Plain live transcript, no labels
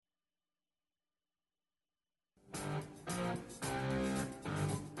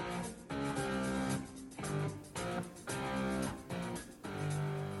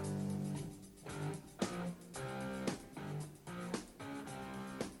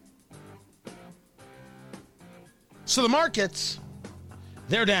So the markets,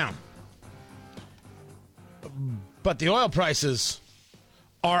 they're down. But the oil prices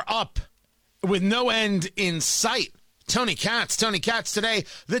are up with no end in sight. Tony Katz today.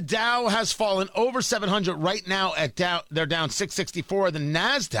 The Dow has fallen over 700 right now at Dow. They're down 664. The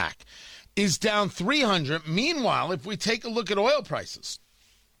NASDAQ is down 300. Meanwhile, if we take a look at oil prices,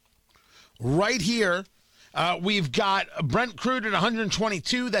 right here, we've got Brent crude at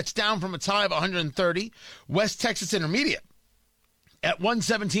 122. That's down from its high of 130. West Texas Intermediate at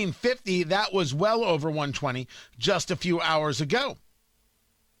 117.50. That was well over 120 just a few hours ago.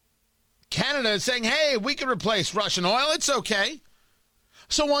 Canada is saying, hey, we can replace Russian oil. It's okay.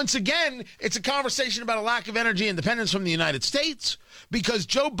 So once again, it's a conversation about a lack of energy independence from the United States because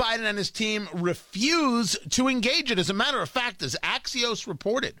Joe Biden and his team refuse to engage it. As a matter of fact, as Axios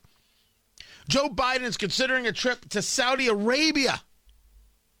reported, Joe Biden is considering a trip to Saudi Arabia.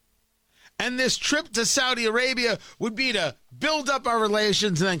 And this trip to Saudi Arabia would be to build up our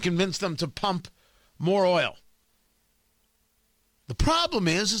relations and then convince them to pump more oil. The problem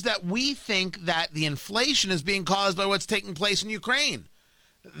is that we think that the inflation is being caused by what's taking place in Ukraine.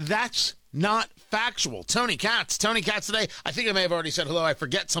 That's not factual. Tony Katz today. I think I may have already said hello. I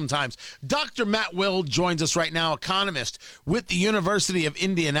forget sometimes. Dr. Matt Will joins us right now, economist with the University of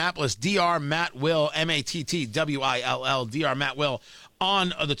Indianapolis. Dr. Matt Will, Mattwill, Dr. Matt Will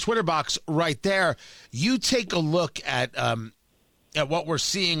on the Twitter box right there. You take a look at what we're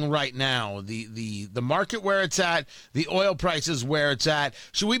seeing right now, the market where it's at, the oil prices where it's at.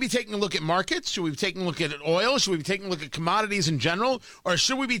 Should we be taking a look at markets? Should we be taking a look at oil? Should we be taking a look at commodities in general? Or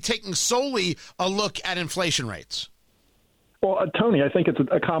should we be taking solely a look at inflation rates? Well, Tony, I think it's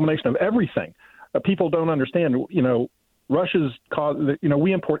a combination of everything. People don't understand, Russia's cause,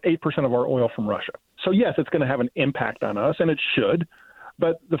 we import 8% of our oil from Russia. So, yes, it's going to have an impact on us, and it should.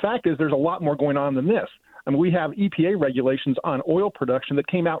 But the fact is there's a lot more going on than this. I mean, we have EPA regulations on oil production that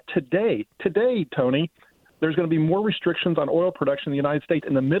came out today. Today, Tony, there's going to be more restrictions on oil production in the United States.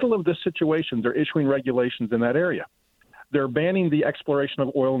 In the middle of this situation, they're issuing regulations in that area. They're banning the exploration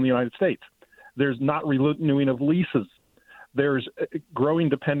of oil in the United States. There's not renewing of leases. There's growing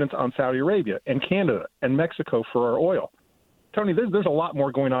dependence on Saudi Arabia and Canada and Mexico for our oil. Tony, there's a lot more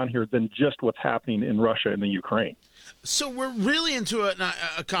going on here than just what's happening in Russia and the Ukraine. So we're really into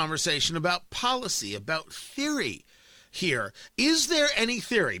a conversation about policy, about theory here. Is there any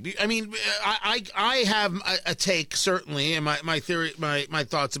theory? I mean, I have a take, certainly, and my theory, my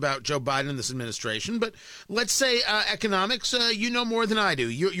thoughts about Joe Biden and this administration. But let's say economics, you know more than I do.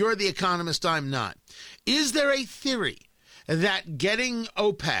 You're the economist, I'm not. Is there a theory that getting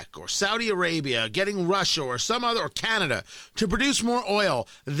OPEC or Saudi Arabia, getting Russia or some other, or Canada to produce more oil,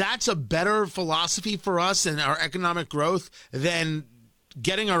 that's a better philosophy for us and our economic growth than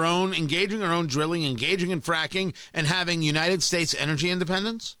getting our own, engaging our own drilling, engaging in fracking, and having United States energy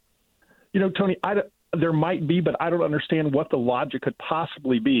independence? Tony, there might be, but I don't understand what the logic could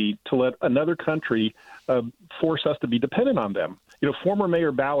possibly be to let another country force us to be dependent on them. Former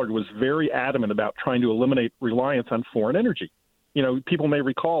Mayor Ballard was very adamant about trying to eliminate reliance on foreign energy. People may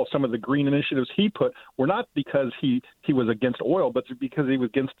recall some of the green initiatives he put were not because he was against oil, but because he was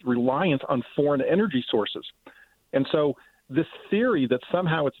against reliance on foreign energy sources. And so this theory that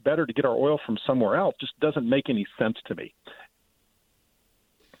somehow it's better to get our oil from somewhere else just doesn't make any sense to me.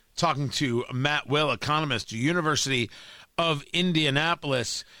 Talking to Matt Will, economist, University of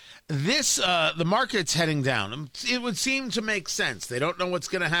Indianapolis. This, the market's heading down. It would seem to make sense. They don't know what's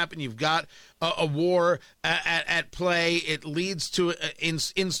going to happen. You've got a war at play. It leads to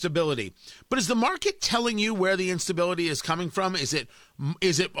instability. But is the market telling you where the instability is coming from? Is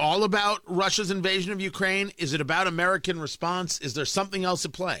it all about Russia's invasion of Ukraine? Is it about American response? Is there something else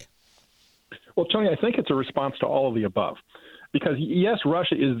at play? Well, Tony, I think it's a response to all of the above. Because, yes,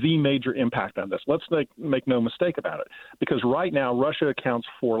 Russia is the major impact on this. Let's make no mistake about it. Because right now, Russia accounts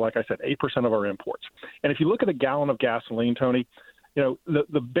for, like I said, 8% of our imports. And if you look at a gallon of gasoline, Tony,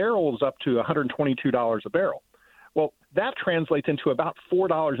 the barrel is up to $122 a barrel. Well, that translates into about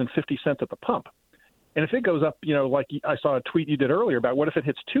 $4.50 at the pump. And if it goes up, like I saw a tweet you did earlier about what if it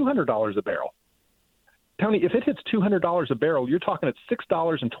hits $200 a barrel? Tony, if it hits $200 a barrel, you're talking at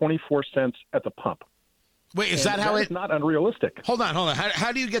 $6.24 at the pump. Wait, is that how it's not unrealistic? Hold on.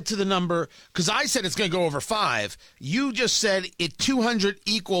 How do you get to the number? Because I said it's going to go over 5. You just said 200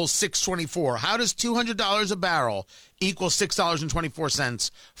 equals 624. How does $200 a barrel equal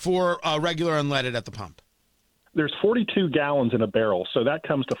 $6.24 for regular unleaded at the pump? There's 42 gallons in a barrel, so that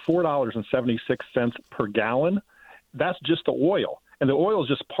comes to $4.76 per gallon. That's just the oil, and the oil is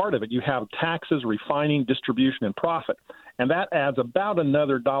just part of it. You have taxes, refining, distribution, and profit, and that adds about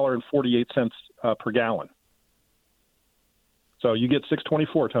another $1.48 per gallon. So you get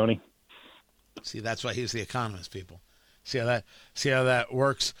 $6.24, Tony. See, that's why he's the economist, people. See how that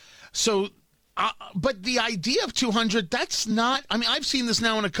works. So, but the idea of 200, that's not. I mean, I've seen this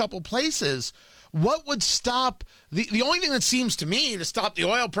now in a couple places. What would stop the only thing that seems to me to stop the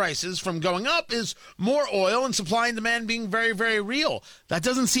oil prices from going up is more oil and supply and demand being very, very real. That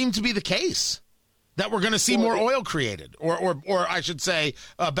doesn't seem to be the case. That we're going to see more oil created, or I should say,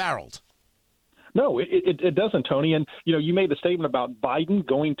 barreled. No, it doesn't, Tony. And you made the statement about Biden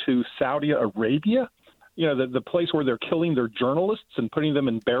going to Saudi Arabia. The place where they're killing their journalists and putting them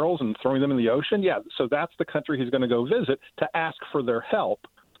in barrels and throwing them in the ocean. Yeah, so that's the country he's going to go visit to ask for their help.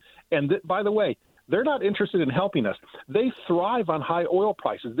 And by the way, they're not interested in helping us. They thrive on high oil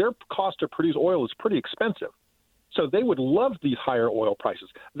prices. Their cost to produce oil is pretty expensive. So they would love these higher oil prices.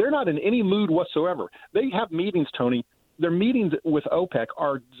 They're not in any mood whatsoever. They have meetings, Tony. Their meetings with OPEC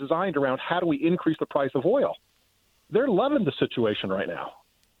are designed around how do we increase the price of oil. They're loving the situation right now.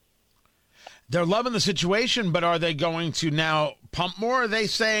 They're loving the situation, but are they going to now pump more? Are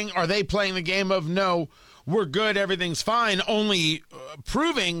they playing the game of no, we're good, everything's fine, only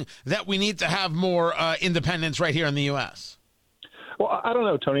proving that we need to have more independence right here in the U.S.? Well, I don't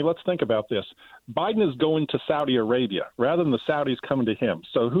know, Tony. Let's think about this. Biden is going to Saudi Arabia rather than the Saudis coming to him.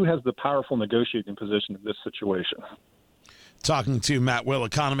 So who has the powerful negotiating position in this situation? Talking to Matt Will,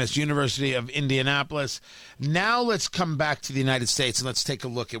 economist, University of Indianapolis. Now let's come back to the United States and let's take a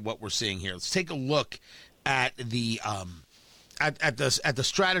look at what we're seeing here. Let's take a look at the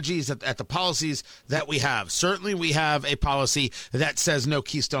strategies, at the policies that we have. Certainly we have a policy that says no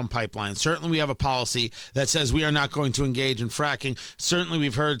Keystone Pipeline. Certainly we have a policy that says we are not going to engage in fracking. Certainly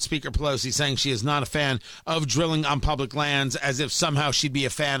we've heard Speaker Pelosi saying she is not a fan of drilling on public lands, as if somehow she'd be a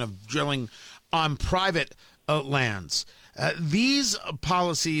fan of drilling on private lands. These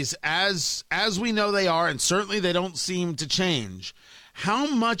policies, as we know they are, and certainly they don't seem to change, how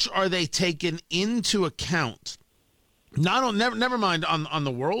much are they taken into account? Never mind on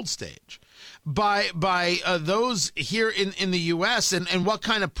the world stage, by those here in the U.S. and what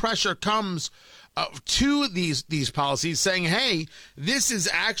kind of pressure comes to these policies, saying, hey, this is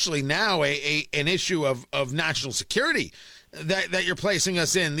actually now an issue of national security that you're placing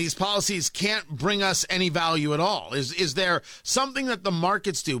us in. These policies can't bring us any value at all. Is there something that the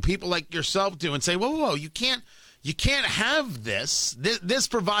markets do, people like yourself do, and say, whoa, you can't have this. This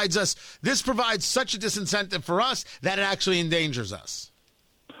provides such a disincentive for us that it actually endangers us?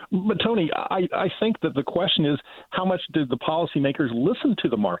 But, Tony, I think that the question is, how much did the policymakers listen to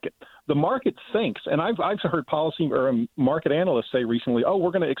the market? The market thinks, and I've heard market analysts say recently,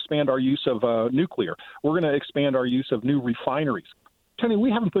 we're going to expand our use of nuclear. We're going to expand our use of new refineries. Tony, we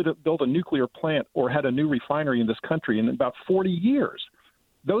haven't built a nuclear plant or had a new refinery in this country in about 40 years.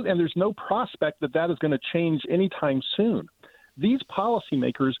 And there's no prospect that is going to change anytime soon. These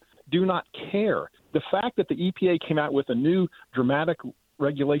policymakers do not care. The fact that the EPA came out with a new dramatic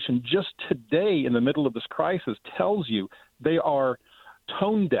regulation just today in the middle of this crisis tells you they are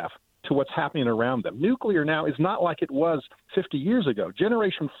tone deaf to what's happening around them. Nuclear now is not like it was 50 years ago.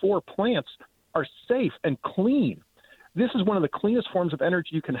 Generation 4 plants are safe and clean. This is one of the cleanest forms of energy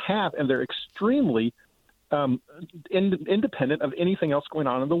you can have, and they're extremely independent of anything else going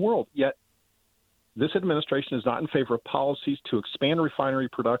on in the world. Yet this administration is not in favor of policies to expand refinery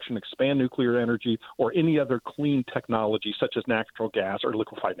production, expand nuclear energy, or any other clean technology such as natural gas or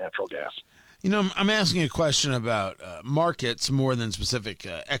liquefied natural gas. I'm asking a question about markets more than specific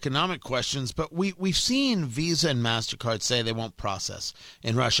economic questions, but we've seen Visa and MasterCard say they won't process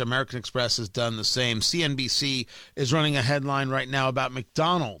in Russia. American Express has done the same. CNBC is running a headline right now about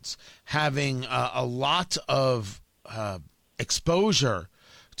McDonald's having a lot of exposure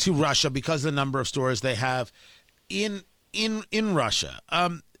to Russia because of the number of stores they have in Russia.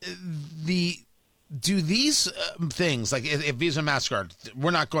 Do these things, like if Visa and MasterCard,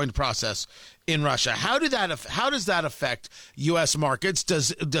 we're not going to process in Russia, how does that affect U.S. markets?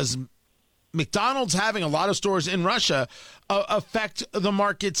 Does McDonald's having a lot of stores in Russia affect the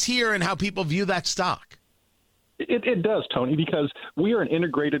markets here and how people view that stock? It does, Tony, because we are an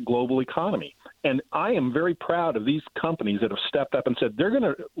integrated global economy. And I am very proud of these companies that have stepped up and said they're going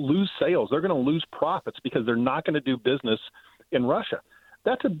to lose sales. They're going to lose profits because they're not going to do business in Russia.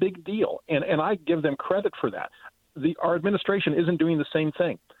 That's a big deal, and I give them credit for that. Our administration isn't doing the same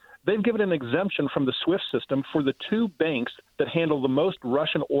thing. They've given an exemption from the SWIFT system for the two banks that handle the most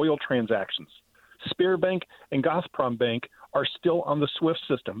Russian oil transactions. Sberbank and Gazprombank are still on the SWIFT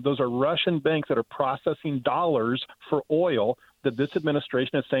system. Those are Russian banks that are processing dollars for oil that this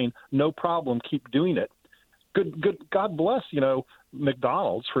administration is saying, no problem, keep doing it. Good. God bless,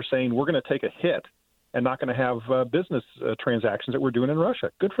 McDonald's for saying we're going to take a hit and not going to have business transactions that we're doing in Russia.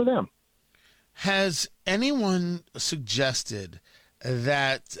 Good for them. Has anyone suggested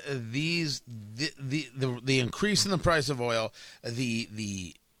that the increase in the price of oil,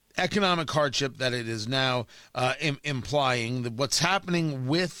 the economic hardship that it is now implying, what's happening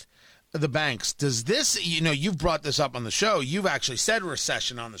with the banks, does this, you've brought this up on the show. You've actually said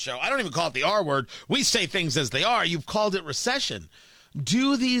recession on the show. I don't even call it the R word. We say things as they are. You've called it recession.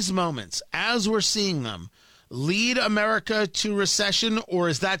 Do these moments, as we're seeing them, lead America to recession, or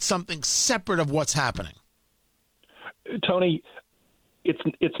is that something separate of what's happening? Tony,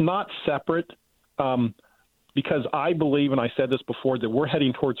 it's not separate because I believe, and I said this before, that we're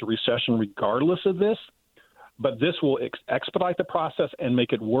heading towards a recession regardless of this. But this will expedite the process and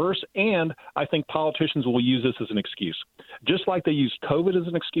make it worse. And I think politicians will use this as an excuse. Just like they used COVID as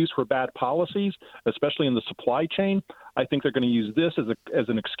an excuse for bad policies, especially in the supply chain, I think they're going to use this as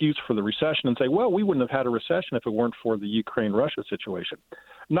an excuse for the recession and say, well, we wouldn't have had a recession if it weren't for the Ukraine-Russia situation.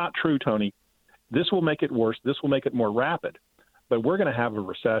 Not true, Tony. This will make it worse. This will make it more rapid. But we're going to have a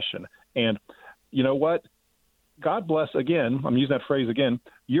recession. And you know what? God bless, again, I'm using that phrase again,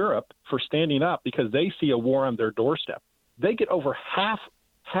 Europe for standing up because they see a war on their doorstep. They get over half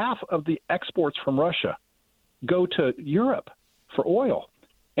of the exports from Russia go to Europe for oil.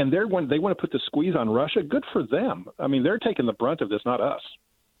 And they want to put the squeeze on Russia. Good for them. I mean, they're taking the brunt of this, not us.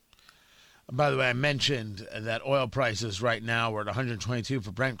 By the way, I mentioned that oil prices right now are at 122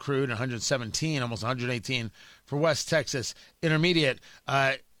 for Brent crude and 117, almost 118 for West Texas Intermediate.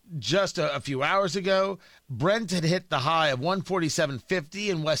 Just a few hours ago, Brent had hit the high of 147.50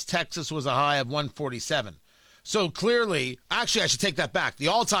 and West Texas was a high of 147. So clearly, actually, I should take that back. The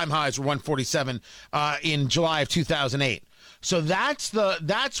all-time highs were 147 in July of 2008. So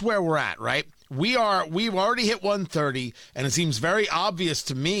that's where we're at, right? We've already hit 130, and it seems very obvious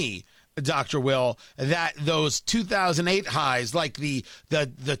to me, Dr. Will, that those 2008 highs, like the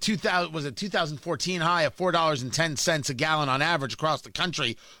 2014 high of $4.10 a gallon on average across the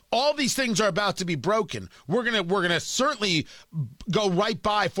country, all these things are about to be broken. We're gonna certainly go right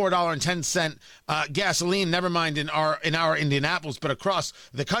by $4.10 gasoline. Never mind in our Indianapolis, but across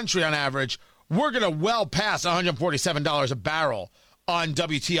the country on average, we're gonna well pass $147 a barrel on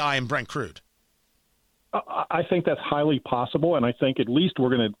WTI and Brent crude. I think that's highly possible, and I think at least we're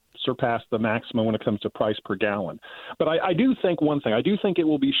going to surpass the maximum when it comes to price per gallon. But I do think one thing. I do think it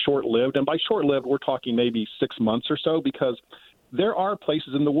will be short-lived, and by short-lived, we're talking maybe 6 months or so, because there are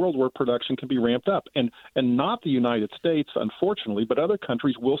places in the world where production can be ramped up, and not the United States, unfortunately, but other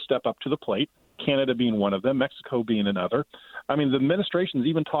countries will step up to the plate, Canada being one of them, Mexico being another. I mean, the administration is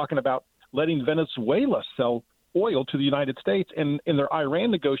even talking about letting Venezuela sell oil to the United States, and in their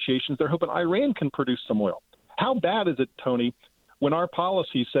Iran negotiations, they're hoping Iran can produce some oil. How bad is it, Tony, when our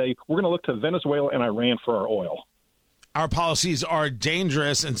policies say we're going to look to Venezuela and Iran for our oil? Our policies are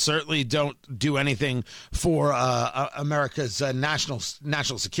dangerous and certainly don't do anything for America's national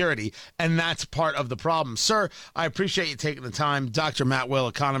security, and that's part of the problem. Sir, I appreciate you taking the time. Dr. Matt Will,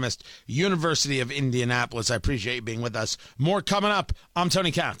 economist, University of Indianapolis. I appreciate you being with us. More coming up. I'm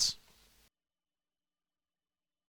Tony Katz.